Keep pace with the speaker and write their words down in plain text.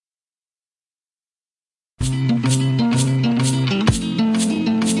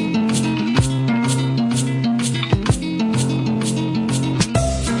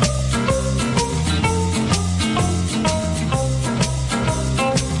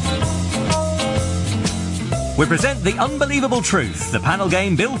We present The Unbelievable Truth, the panel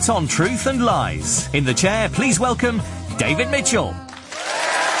game built on truth and lies. In the chair, please welcome David Mitchell.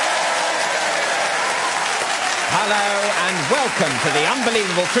 Hello and welcome to The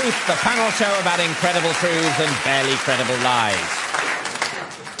Unbelievable Truth, the panel show about incredible truths and barely credible lies.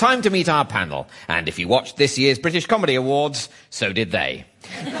 Time to meet our panel, and if you watched this year's British Comedy Awards, so did they.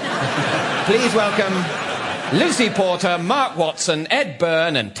 Please welcome Lucy Porter, Mark Watson, Ed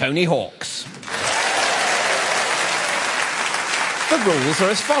Byrne and Tony Hawks. The rules are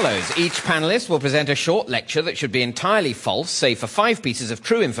as follows. Each panellist will present a short lecture that should be entirely false, save for 5 pieces of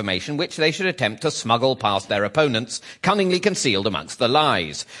true information which they should attempt to smuggle past their opponents, cunningly concealed amongst the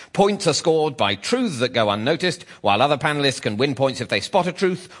lies. Points are scored by truths that go unnoticed, while other panellists can win points if they spot a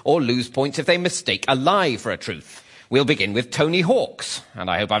truth, or lose points if they mistake a lie for a truth. We'll begin with Tony Hawks, and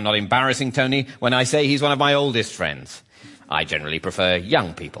I hope I'm not embarrassing Tony when I say he's one of my oldest friends. I generally prefer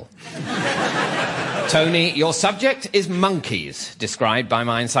young people. Tony, your subject is monkeys, described by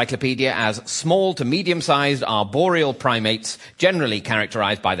my encyclopedia as small to medium-sized arboreal primates, generally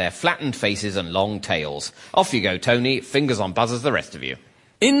characterised by their flattened faces and long tails. Off you go, Tony. Fingers on buzzers, the rest of you.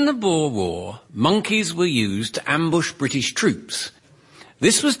 In the Boer War, monkeys were used to ambush British troops.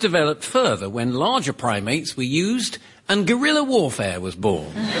 This was developed further when larger primates were used and guerrilla warfare was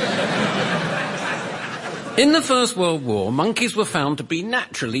born. In the First World War, monkeys were found to be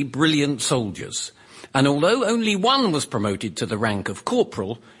naturally brilliant soldiers. And although only one was promoted to the rank of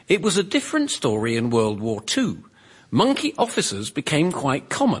corporal, it was a different story in World War II. Monkey officers became quite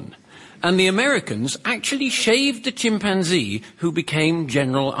common, and the Americans actually shaved the chimpanzee who became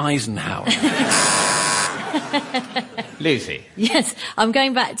General Eisenhower. Lucy. Yes, I'm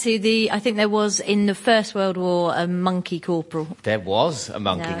going back to I think there was in the First World War a monkey corporal. There was a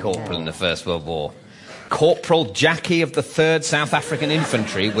monkey corporal in the First World War. Corporal Jackie of the 3rd South African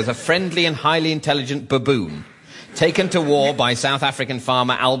Infantry was a friendly and highly intelligent baboon, taken to war by South African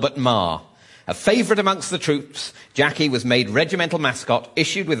farmer Albert Marr. A favourite amongst the troops, Jackie was made regimental mascot,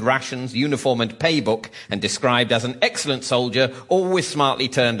 issued with rations, uniform and pay book, and described as an excellent soldier, always smartly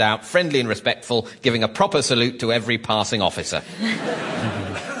turned out, friendly and respectful, giving a proper salute to every passing officer.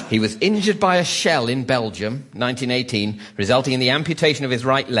 He was injured by a shell in Belgium, 1918, resulting in the amputation of his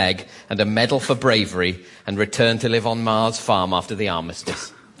right leg and a medal for bravery, and returned to live on Marr's farm after the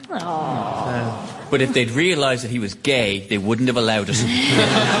armistice. Aww. But if they'd realised that he was gay, they wouldn't have allowed us.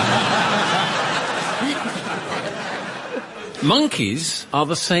 Monkeys are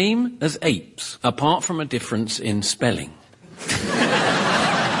the same as apes, apart from a difference in spelling.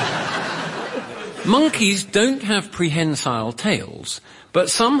 Monkeys don't have prehensile tails, but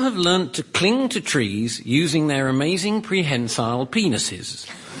some have learnt to cling to trees using their amazing prehensile penises.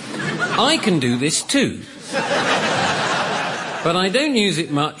 I can do this too. But I don't use it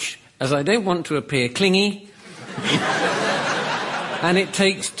much, as I don't want to appear clingy, and it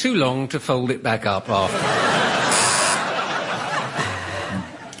takes too long to fold it back up after.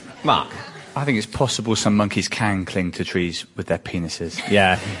 Mark. I think it's possible some monkeys can cling to trees with their penises.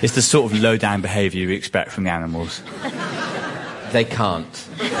 Yeah, it's the sort of low-down behaviour you expect from the animals. They can't.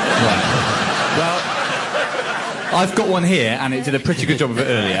 Right. Well, I've got one here, and it did a pretty good job of it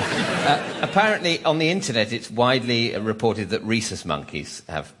earlier. Apparently, on the internet, it's widely reported that rhesus monkeys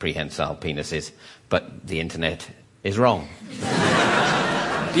have prehensile penises, but the internet is wrong.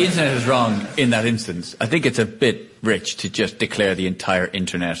 The internet is wrong in that instance. I think it's a bit rich to just declare the entire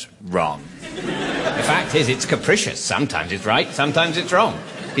internet wrong. The fact is, it's capricious. Sometimes it's right, sometimes it's wrong.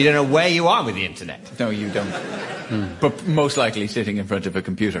 You don't know where you are with the internet. No, you don't. But most likely sitting in front of a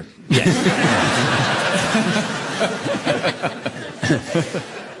computer. Yes.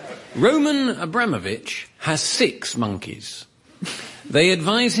 Roman Abramovich has 6 monkeys. They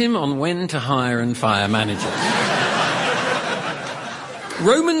advise him on when to hire and fire managers.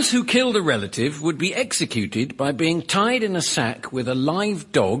 Romans who killed a relative would be executed by being tied in a sack with a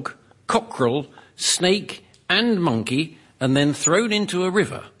live dog, cockerel, snake and monkey, and then thrown into a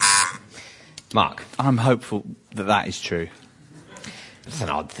river. Mark. I'm hopeful that that is true. It's an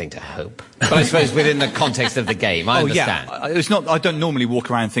odd thing to hope. But I suppose within the context of the game, I understand. Yeah, it's not. I don't normally walk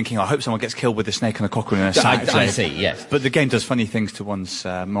around thinking, I hope someone gets killed with a snake and a cockerel in a sack. I see, yes. But the game does funny things to one's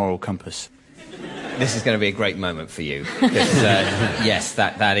moral compass. This is going to be a great moment for you. Yes,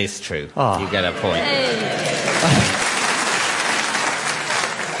 that is true. Oh. You get a point.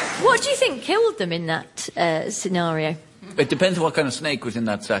 What do you think killed them in that scenario? It depends what kind of snake was in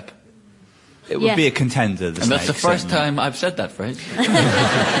that sack. It would be a contender, the snake. And that's the first time I've said that phrase.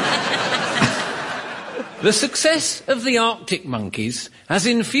 The success of the Arctic monkeys has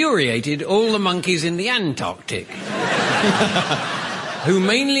infuriated all the monkeys in the Antarctic, who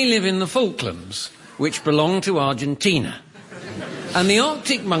mainly live in the Falklands, which belong to Argentina. And the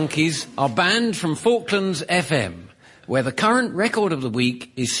Arctic monkeys are banned from Falklands FM, where the current record of the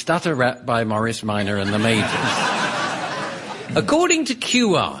week is Stutter Rap by Maurice Minor and the Majors. According to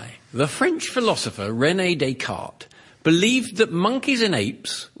QI, the French philosopher René Descartes believed that monkeys and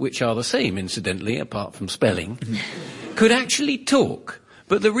apes, which are the same incidentally apart from spelling, could actually talk,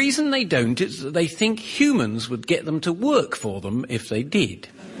 but the reason they don't is that they think humans would get them to work for them if they did.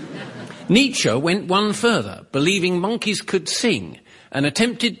 Nietzsche went one further, believing monkeys could sing, and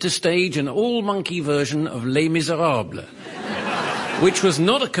attempted to stage an all-monkey version of Les Miserables, which was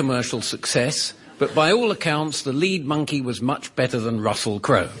not a commercial success, but by all accounts the lead monkey was much better than Russell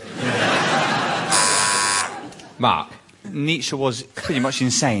Crowe. Mark? Nietzsche was pretty much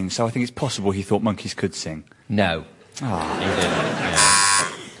insane, so I think it's possible he thought monkeys could sing. No. Ah. He didn't.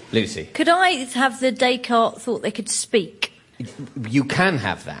 Yeah. Lucy? Could I have the Descartes thought they could speak? You can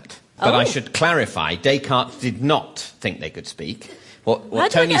have that. But I should clarify, Descartes did not think they could speak.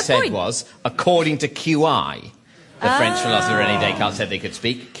 What Tony said was, according to QI, the French philosopher René Descartes said they could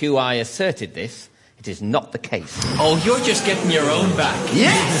speak. QI asserted this. It is not the case. Oh, you're just getting your own back.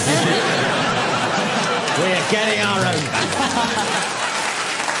 Yes! We're getting our own back.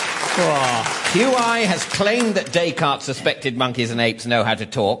 QI has claimed that Descartes suspected monkeys and apes know how to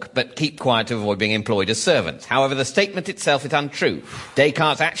talk, but keep quiet to avoid being employed as servants. However, the statement itself is untrue.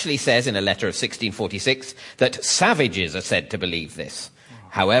 Descartes actually says in a letter of 1646 that savages are said to believe this.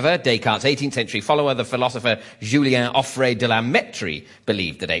 However, Descartes' 18th century follower, the philosopher Julien Offray de la Mettrie,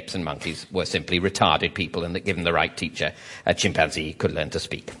 believed that apes and monkeys were simply retarded people and that given the right teacher, a chimpanzee could learn to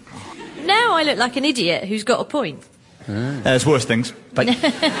speak. Now I look like an idiot who's got a point. There's worse things. But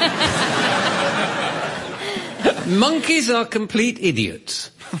Monkeys are complete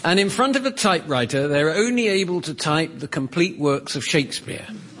idiots, and in front of a typewriter they're only able to type the complete works of Shakespeare.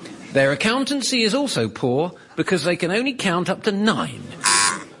 Their accountancy is also poor because they can only count up to 9.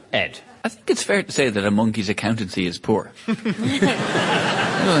 Ed? I think it's fair to say that a monkey's accountancy is poor. I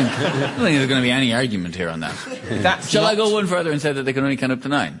don't think there's going to be any argument here on that. Shall I go one further and say that they can only count up to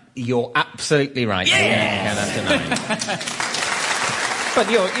 9? You're absolutely right. Yeah! They can count up to 9. But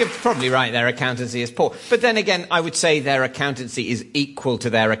you're probably right, their accountancy is poor. But then again, I would say their accountancy is equal to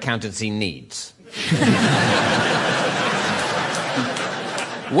their accountancy needs.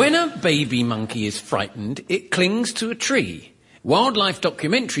 When a baby monkey is frightened, it clings to a tree. Wildlife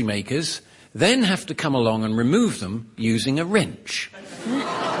documentary makers then have to come along and remove them using a wrench.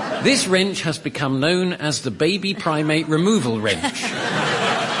 This wrench has become known as the baby primate removal wrench,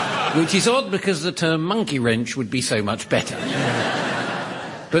 which is odd because the term monkey wrench would be so much better.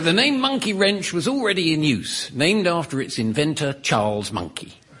 But the name monkey wrench was already in use, named after its inventor, Charles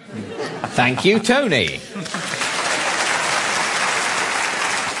Monkey. Thank you, Tony.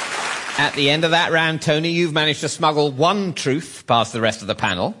 At the end of that round, Tony, you've managed to smuggle one truth past the rest of the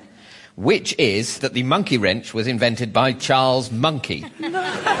panel, which is that the monkey wrench was invented by Charles Monkey.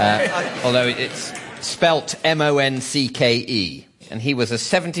 Although it's spelt M-O-N-C-K-E. And he was a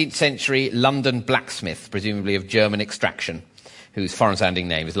 17th century London blacksmith, presumably of German extraction, whose foreign-sounding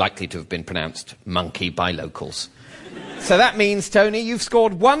name is likely to have been pronounced monkey by locals. So that means, Tony, you've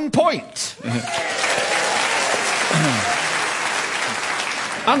scored 1 point.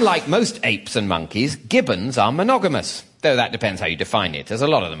 Unlike most apes and monkeys, gibbons are monogamous, though that depends how you define it, as a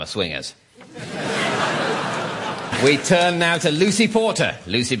lot of them are swingers. We turn now to Lucy Porter.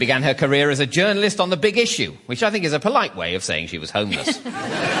 Lucy began her career as a journalist on The Big Issue, which I think is a polite way of saying she was homeless.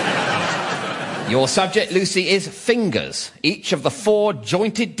 Your subject, Lucy, is fingers, each of the 4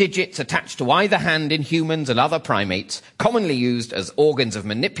 jointed digits attached to either hand in humans and other primates, commonly used as organs of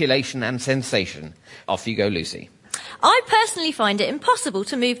manipulation and sensation. Off you go, Lucy. I personally find it impossible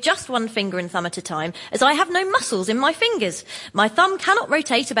to move just one finger and thumb at a time, as I have no muscles in my fingers. My thumb cannot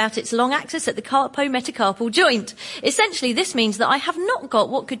rotate about its long axis at the carpo-metacarpal joint. Essentially, this means that I have not got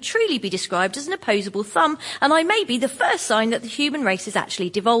what could truly be described as an opposable thumb, and I may be the first sign that the human race is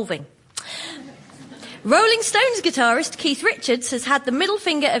actually devolving. Rolling Stones guitarist Keith Richards has had the middle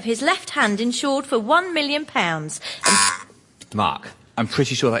finger of his left hand insured for £1 million. Mark? I'm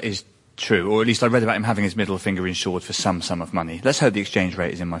pretty sure that is true, or at least I read about him having his middle finger insured for some sum of money. Let's hope the exchange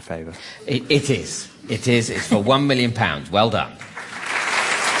rate is in my favour. It is. It is. It's for £1 million. Well done.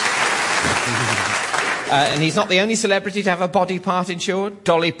 And he's not the only celebrity to have a body part insured.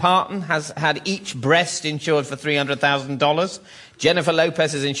 Dolly Parton has had each breast insured for $300,000. Jennifer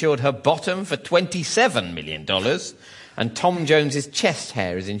Lopez has insured her bottom for $27 million. And Tom Jones's chest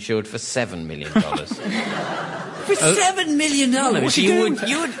hair is insured for $7 million. For $7 million?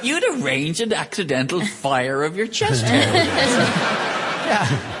 You'd arrange an accidental fire of your chest hair. Yeah.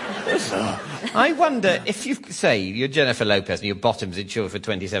 course. I wonder if you say you're Jennifer Lopez and your bottom's insured for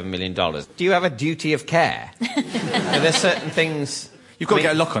 $27 million. Do you have a duty of care? Are there certain things? You've got to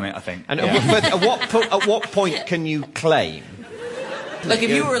get a lock on it, I think. And at what point can you claim? Like,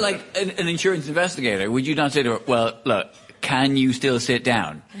 if you were like an insurance investigator, would you not say to her, well, look, can you still sit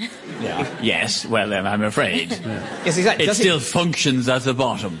down? Yeah. Yes, well then, I'm afraid. Yes, exactly. It still functions as a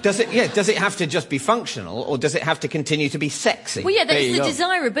bottom. Does it have to just be functional, or does it have to continue to be sexy? Well, yeah, that's the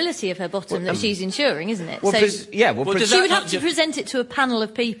desirability of her bottom that she's insuring, isn't it? Well, she would have to present it to a panel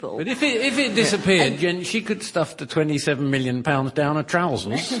of people. But if it disappeared, Jen, she could stuff the £27 million down her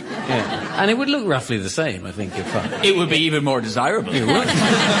trousers. Yeah. And it would look roughly the same, I think, if it would be even more desirable. It would.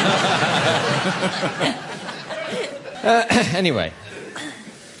 Anyway,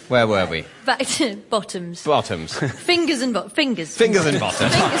 where were we? Back to bottoms. Bottoms. Fingers and fingers. Fingers and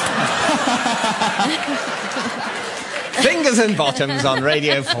bottoms. Fingers and bottoms on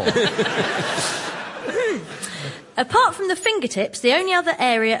Radio 4. Apart from the fingertips, the only other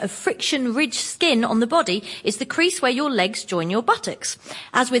area of friction-ridged skin on the body is the crease where your legs join your buttocks.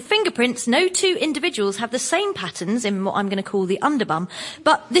 As with fingerprints, no two individuals have the same patterns in what I'm going to call the underbum,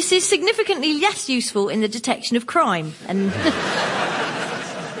 but this is significantly less useful in the detection of crime, and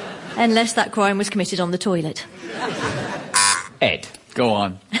unless that crime was committed on the toilet. Ed, go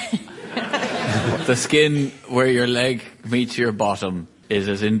on. The skin where your leg meets your bottom is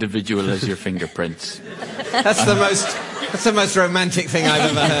as individual as your fingerprints. That's the most romantic thing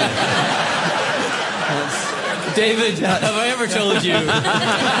I've ever heard. David, have I ever told you?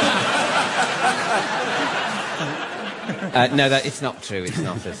 No, it's not true. It's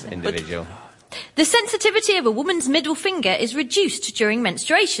not as individual. The sensitivity of a woman's middle finger is reduced during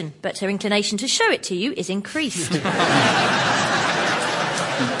menstruation, but her inclination to show it to you is increased.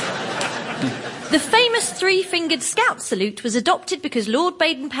 The famous three-fingered scout salute was adopted because Lord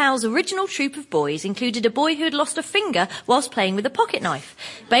Baden-Powell's original troop of boys included a boy who had lost a finger whilst playing with a pocket knife.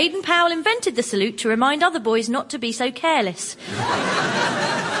 Baden-Powell invented the salute to remind other boys not to be so careless.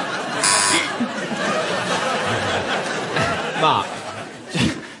 Mark.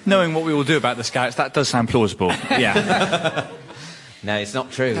 Knowing what we will do about the Scouts, that does sound plausible. Yeah. No, it's not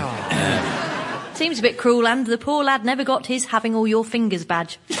true. Seems a bit cruel, and the poor lad never got his having all your fingers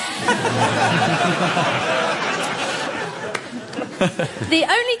badge. The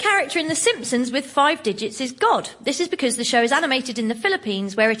only character in The Simpsons with 5 digits is God. This is because the show is animated in the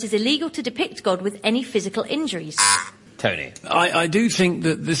Philippines, where it is illegal to depict God with any physical injuries. Tony. I do think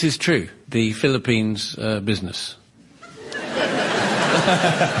that this is true. The Philippines business.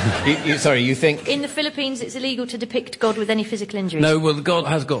 You think... In the Philippines, it's illegal to depict God with any physical injuries. No, well, God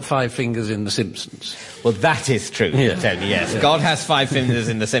has got 5 fingers in The Simpsons. Well, that is true, Tony, yes. Yeah. God has 5 fingers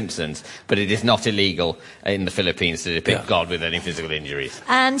in The Simpsons, but it is not illegal in the Philippines to depict God with any physical injuries.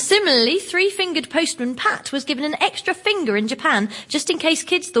 And similarly, 3-fingered postman Pat was given an extra finger in Japan, just in case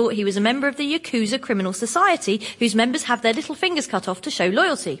kids thought he was a member of the Yakuza criminal society, whose members have their little fingers cut off to show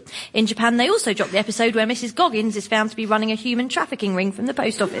loyalty. In Japan, they also dropped the episode where Mrs. Goggins is found to be running a human trafficking ring from the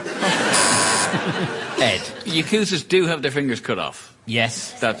post office. Ed. Yakuzas do have their fingers cut off.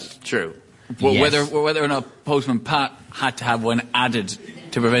 Yes. That's true. Well, yes. Whether or not Postman Pat had to have one added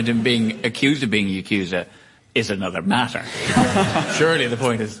to prevent him being accused of being a Yakuza is another matter. Surely the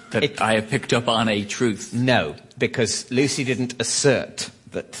point is that I have picked up on a truth. No, because Lucy didn't assert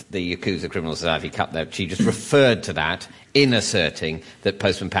that the Yakuza Criminal Society cut their... She just referred to that in asserting that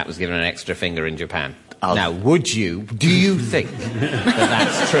Postman Pat was given an extra finger in Japan. Now, do you think that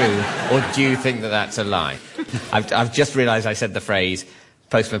that's true, or do you think that that's a lie? I've just realised I said the phrase,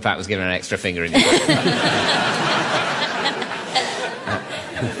 Postman Pat was given an extra finger in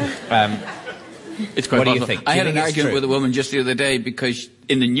It's quite what possible. do you think? I had an argument with a woman just the other day because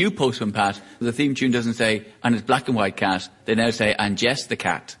in the new Postman Pat, the theme tune doesn't say, and it's black and white cat. They now say, and Jess the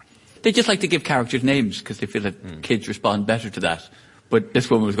cat. They just like to give characters names because they feel that kids respond better to that. But this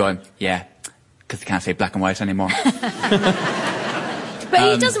woman was going, yeah, because they can't say black and white anymore.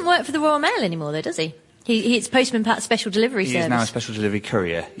 But he doesn't work for the Royal Mail anymore, though, does he? It's Postman Pat's special delivery service. He is now a special delivery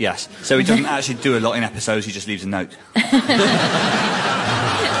courier, yes. So he doesn't actually do a lot in episodes, he just leaves a note.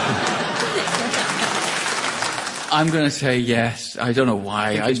 I'm going to say yes. I don't know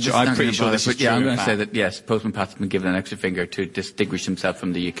why. I'm pretty sure this is true. Yeah, I'm going to say that, yes, Postman Pat's been given an extra finger to distinguish himself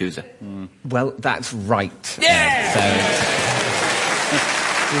from the Yakuza. Well, that's right. Yeah! So,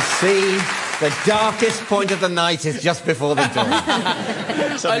 you see... The darkest point of the night is just before the dawn.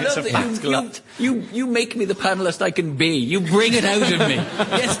 I love that you make me the panellist I can be. You bring it out of me.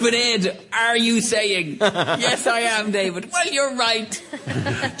 Yes, but Ed, are you saying? Yes, I am, David. Well, you're right.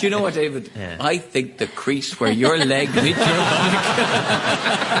 Do you know what, David? Yeah. I think the crease where your leg meets your body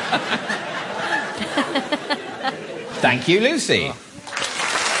Thank you, Lucy.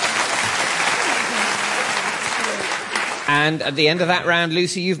 And at the end of that round,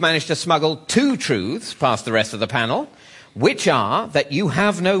 Lucy, you've managed to smuggle 2 truths past the rest of the panel, which are that you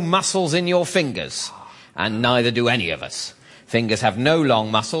have no muscles in your fingers, and neither do any of us. Fingers have no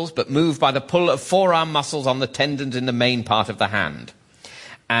long muscles, but move by the pull of forearm muscles on the tendons in the main part of the hand.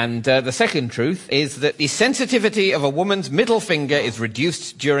 And the second truth is that the sensitivity of a woman's middle finger is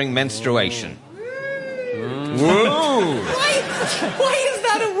reduced during menstruation. Whoa! Why is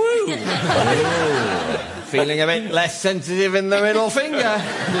that a woo? Feeling a bit less sensitive in the middle finger.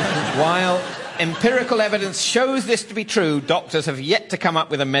 While empirical evidence shows this to be true, doctors have yet to come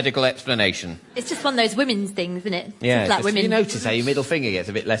up with a medical explanation. It's just one of those women's things, isn't it? Yeah, like women. You notice how your middle finger gets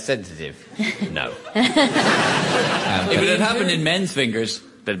a bit less sensitive? No. If it had happened in men's fingers,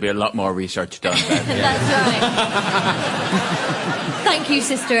 there'd be a lot more research done. That's right. Thank you,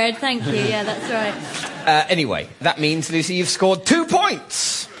 Sister Ed. Thank you. Yeah, that's right. Anyway, that means, Lucy, you've scored 2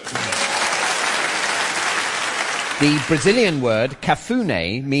 points. The Brazilian word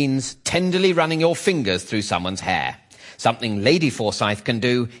cafune means tenderly running your fingers through someone's hair. Something Lady Forsyth can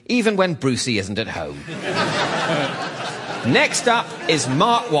do even when Brucey isn't at home. Next up is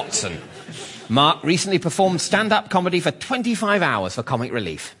Mark Watson. Mark recently performed stand-up comedy for 25 hours for comic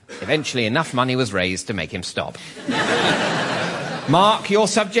relief. Eventually enough money was raised to make him stop. Mark, your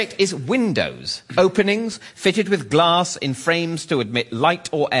subject is windows. Openings fitted with glass in frames to admit light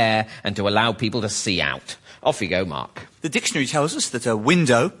or air and to allow people to see out. Off you go, Mark. The dictionary tells us that a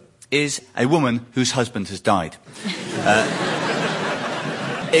window is a woman whose husband has died.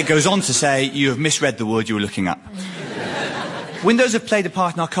 It goes on to say you have misread the word you were looking up. Windows have played a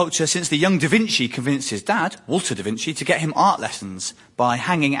part in our culture since the young Da Vinci convinced his dad, Walter Da Vinci, to get him art lessons by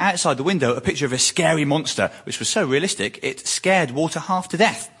hanging outside the window a picture of a scary monster, which was so realistic it scared Walter half to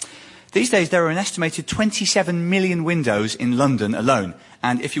death. These days there are an estimated 27 million windows in London alone,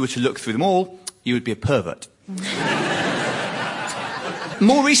 and if you were to look through them all, you would be a pervert.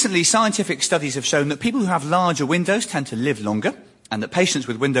 More recently, scientific studies have shown that people who have larger windows tend to live longer, and that patients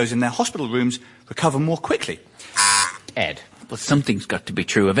with windows in their hospital rooms recover more quickly. Ed. Well, something's got to be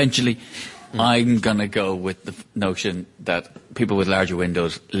true. Eventually, I'm going to go with the notion that people with larger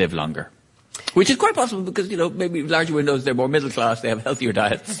windows live longer. Which is quite possible because, you know, maybe larger windows, they're more middle class, they have healthier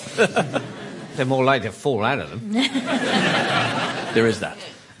diets. They're more likely to fall out of them. There is that.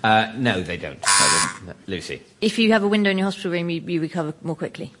 No, they don't. No. Lucy. If you have a window in your hospital room, you recover more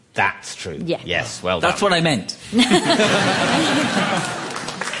quickly. That's true. Yeah. Yes, well done. That's what I meant.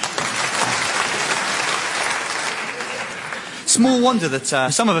 Small wonder that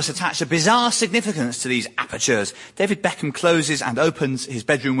some of us attach a bizarre significance to these apertures. David Beckham closes and opens his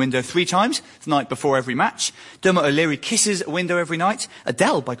bedroom window 3 times the night before every match. Dermot O'Leary kisses a window every night.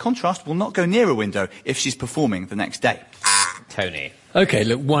 Adele, by contrast, will not go near a window if she's performing the next day. Tony. OK,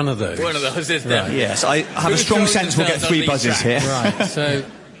 look, one of those. One of those is there. Right. Yes, I have a strong sense we'll get 3 buzzes here. Right, so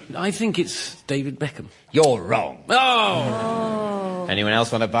I think it's David Beckham. You're wrong. Oh! Anyone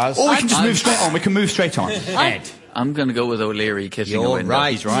else want to buzz? Or we can just move straight on. We can move straight on. Ed. I'm going to go with O'Leary kissing a You're window.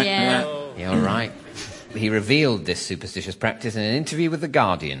 right. He's right. Yeah. You're right. He revealed this superstitious practice in an interview with The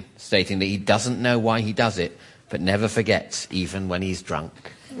Guardian, stating that he doesn't know why he does it, but never forgets, even when he's drunk.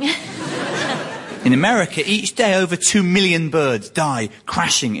 In America, each day over 2 million birds die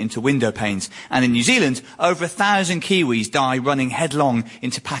crashing into window panes. And in New Zealand, over 1,000 Kiwis die running headlong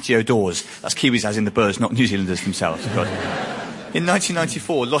into patio doors. That's Kiwis as in the birds, not New Zealanders themselves, of course. In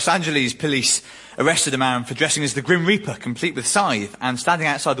 1994, Los Angeles police arrested a man for dressing as the Grim Reaper, complete with scythe, and standing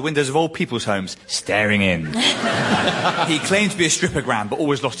outside the windows of old people's homes, staring in. He claimed to be a strippogram, but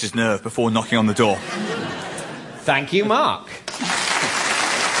always lost his nerve before knocking on the door. Thank you, Mark.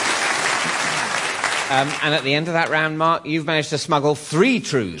 And at the end of that round, Mark, you've managed to smuggle 3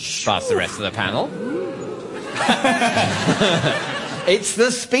 truths past the rest of the panel. It's the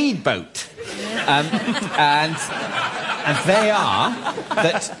speedboat. And they are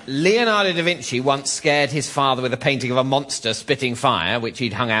that Leonardo da Vinci once scared his father with a painting of a monster spitting fire, which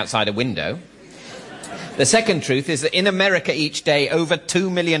he'd hung outside a window. The second truth is that in America each day, over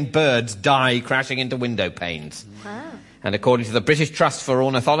 2 million birds die crashing into window panes. Wow. And according to the British Trust for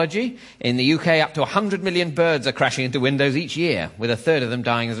Ornithology, in the UK up to 100 million birds are crashing into windows each year, with 1/3 of them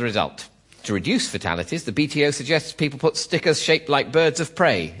dying as a result. To reduce fatalities, the BTO suggests people put stickers shaped like birds of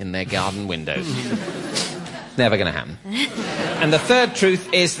prey in their garden windows. Never going to happen. And the third truth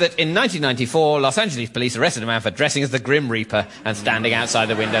is that in 1994, Los Angeles police arrested a man for dressing as the Grim Reaper and standing outside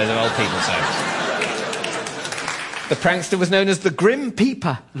the windows of old people's homes. The prankster was known as the Grim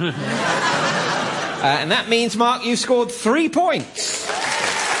Peeper. And that means, Mark, you scored 3 points.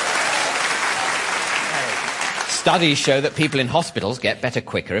 Studies show that people in hospitals get better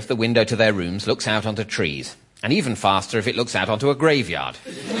quicker if the window to their rooms looks out onto trees, and even faster if it looks out onto a graveyard.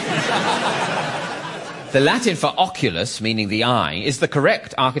 The Latin for oculus, meaning the eye, is the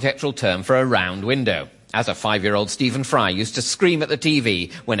correct architectural term for a round window, as a 5-year-old Stephen Fry used to scream at the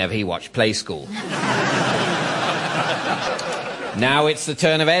TV whenever he watched Play School. Now it's the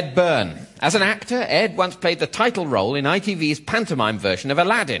turn of Ed Byrne. As an actor, Ed once played the title role in ITV's pantomime version of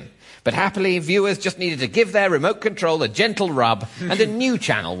Aladdin. But happily, viewers just needed to give their remote control a gentle rub and a new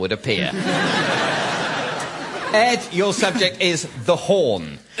channel would appear. Ed, your subject is the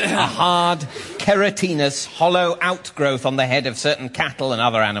horn, a hard, keratinous, hollow outgrowth on the head of certain cattle and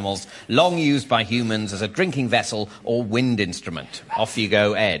other animals, long used by humans as a drinking vessel or wind instrument. Off you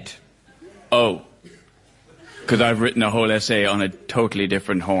go, Ed. Oh, because I've written a whole essay on a totally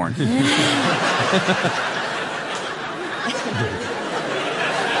different horn.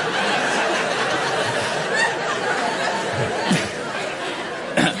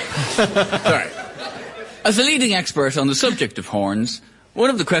 Sorry. As a leading expert on the subject of horns,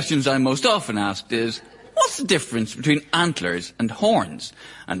 one of the questions I'm most often asked is, what's the difference between antlers and horns?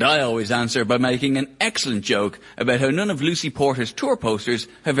 And I always answer by making an excellent joke about how none of Lucy Porter's tour posters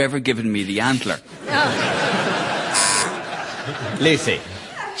have ever given me the antler. Lucy.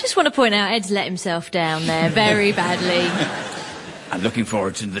 Just want to point out Ed's let himself down there very badly. I'm looking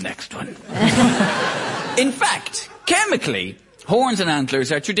forward to the next one. In fact, chemically, horns and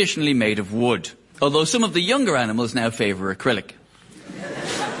antlers are traditionally made of wood, although some of the younger animals now favour acrylic.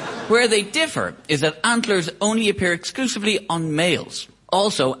 Where they differ is that antlers only appear exclusively on males.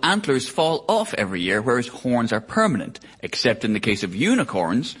 Also, antlers fall off every year, whereas horns are permanent, except in the case of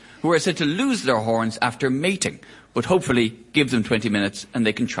unicorns, who are said to lose their horns after mating, but hopefully give them 20 minutes and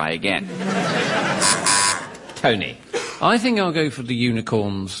they can try again. Tony. I think I'll go for the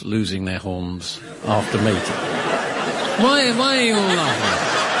unicorns losing their horns after mating. Why are you all laughing?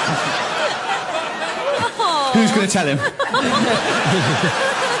 Who's going to tell him? Don't!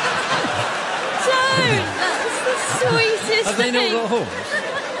 That's the sweetest Have they not thing. got horns?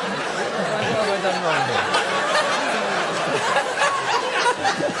 What have I done wrong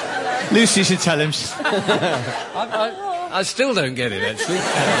here? Lucy should tell him. I still don't get it, actually.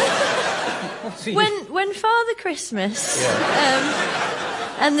 When Father Christmas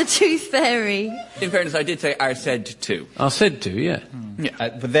and the Tooth Fairy... In fairness, I did say are said to. Are said to, yeah.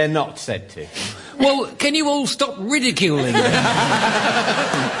 But they're not said to. Well, can you all stop ridiculing them?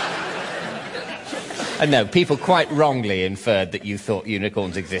 No, people quite wrongly inferred that you thought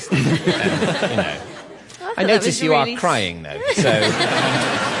unicorns existed. I notice you are crying, though, so...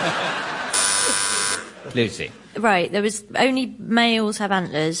 Lucy. Right, there was only males have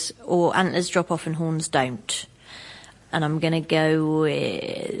antlers, or antlers drop off and horns don't. And I'm going to go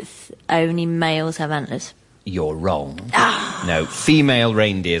with only males have antlers. You're wrong. No, female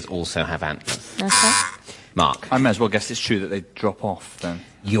reindeers also have antlers. Okay. Mark. I may as well guess it's true that they drop off, then.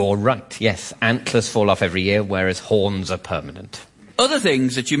 You're right, yes. Antlers fall off every year, whereas horns are permanent. Other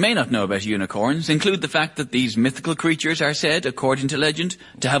things that you may not know about unicorns include the fact that these mythical creatures are said, according to legend,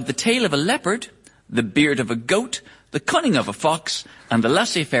 to have the tail of a leopard, the beard of a goat, the cunning of a fox, and the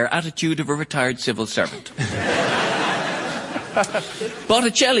laissez-faire attitude of a retired civil servant.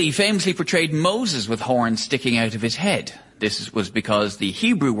 Botticelli famously portrayed Moses with horns sticking out of his head. This was because the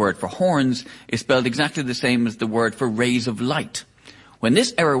Hebrew word for horns is spelled exactly the same as the word for rays of light. When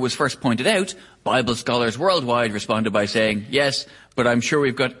this error was first pointed out, Bible scholars worldwide responded by saying, yes, but I'm sure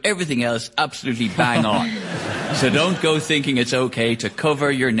we've got everything else absolutely bang on. So don't go thinking it's okay to cover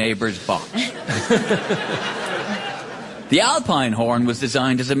your neighbour's box. The alpine horn was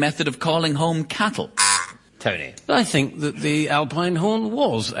designed as a method of calling home cattle. Tony. I think that the alpine horn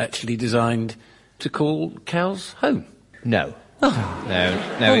was actually designed to call cows home. No. Oh. No.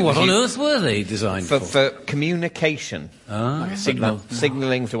 Oh, what on earth were they designed for? For communication. Like a signal.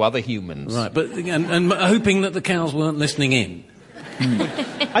 Signalling to other humans. Right, but and hoping that the cows weren't listening in.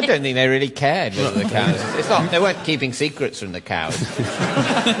 I don't think they really cared whether the cows... It's not... They weren't keeping secrets from the cows.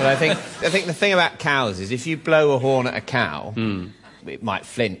 But I think the thing about cows is if you blow a horn at a cow, it might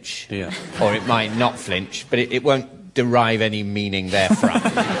flinch. Yeah. Or it might not flinch, but it won't derive any meaning therefrom.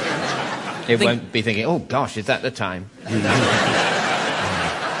 It won't be thinking, oh, gosh, is that the time?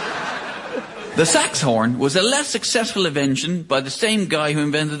 The sax horn was a less successful invention by the same guy who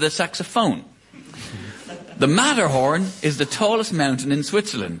invented the saxophone. The Matterhorn is the tallest mountain in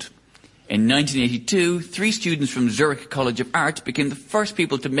Switzerland. In 1982, 3 students from Zurich College of Art became the first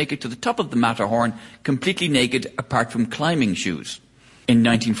people to make it to the top of the Matterhorn completely naked apart from climbing shoes. In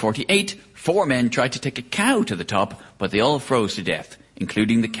 1948, 4 men tried to take a cow to the top, but they all froze to death,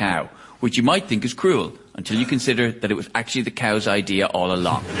 including the cow, which you might think is cruel, until you consider that it was actually the cow's idea all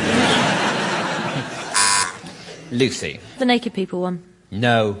along. Lucy. The naked people one.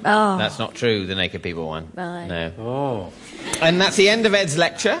 No, Oh. that's not true, the naked people one. Right. No. Oh. And that's the end of Ed's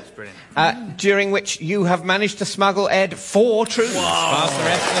lecture, during which you have managed to smuggle, Ed, 4 truths past the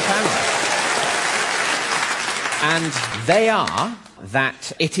rest of the panel. And they are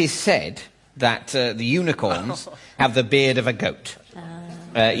that it is said that the unicorns have the beard of a goat.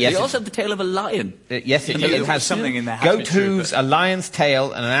 Yes, They also have the tail of a lion. Yes, it It has has something in there. goat hooves, a lion's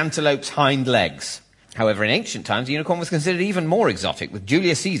tail, and an antelope's hind legs. However, in ancient times, the unicorn was considered even more exotic, with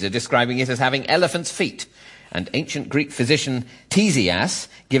Julius Caesar describing it as having elephant's feet, and ancient Greek physician Ctesias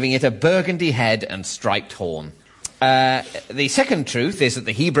giving it a burgundy head and striped horn. The second truth is that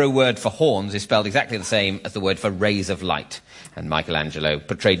the Hebrew word for horns is spelled exactly the same as the word for rays of light, and Michelangelo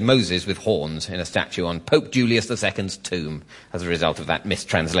portrayed Moses with horns in a statue on Pope Julius II's tomb as a result of that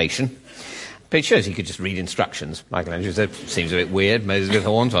mistranslation. But it shows he could just read instructions. Michelangelo said, seems a bit weird, Moses with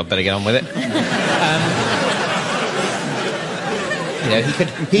horns, I'd better get on with it.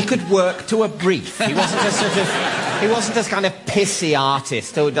 He could work to a brief. He wasn't a kind of pissy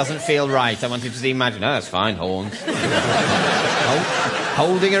artist who doesn't feel right. I wanted to imagine, that's fine, horns.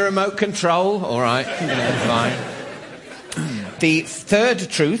 Holding a remote control, all right, fine. The third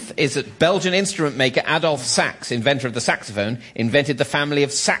truth is that Belgian instrument maker Adolphe Sax, inventor of the saxophone, invented the family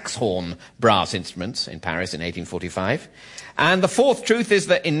of saxhorn brass instruments in Paris in 1845. And the fourth truth is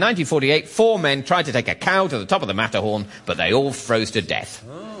that in 1948, 4 men tried to take a cow to the top of the Matterhorn, but they all froze to death.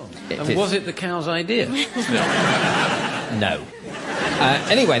 Oh. And was it the cow's idea? No.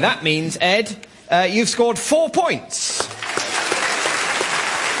 Anyway, that means, Ed, you've scored 4 points.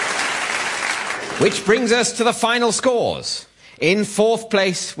 Which brings us to the final scores. In 4th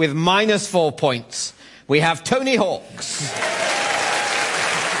place, with -4 points, we have Tony Hawks.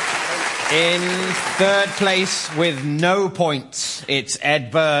 In 3rd place, with no points, it's Ed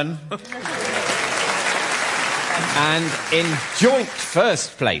Byrne. And in joint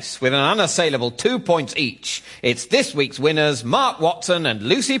 1st place, with an unassailable 2 points each, it's this week's winners, Mark Watson and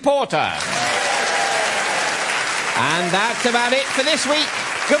Lucy Porter. And that's about it for this week.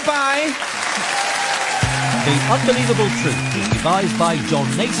 Goodbye. The Unbelievable Truth was devised by John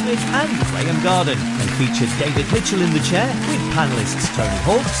Naismith and Graham Garden and featured David Mitchell in the chair with panellists Tony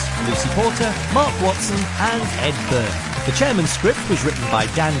Hawks, Lucy Porter, Mark Watson and Ed Byrne. The chairman's script was written by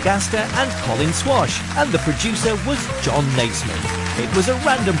Dan Gaster and Colin Swash, and the producer was John Naismith. It was a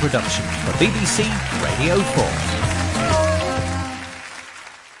random production for BBC Radio 4.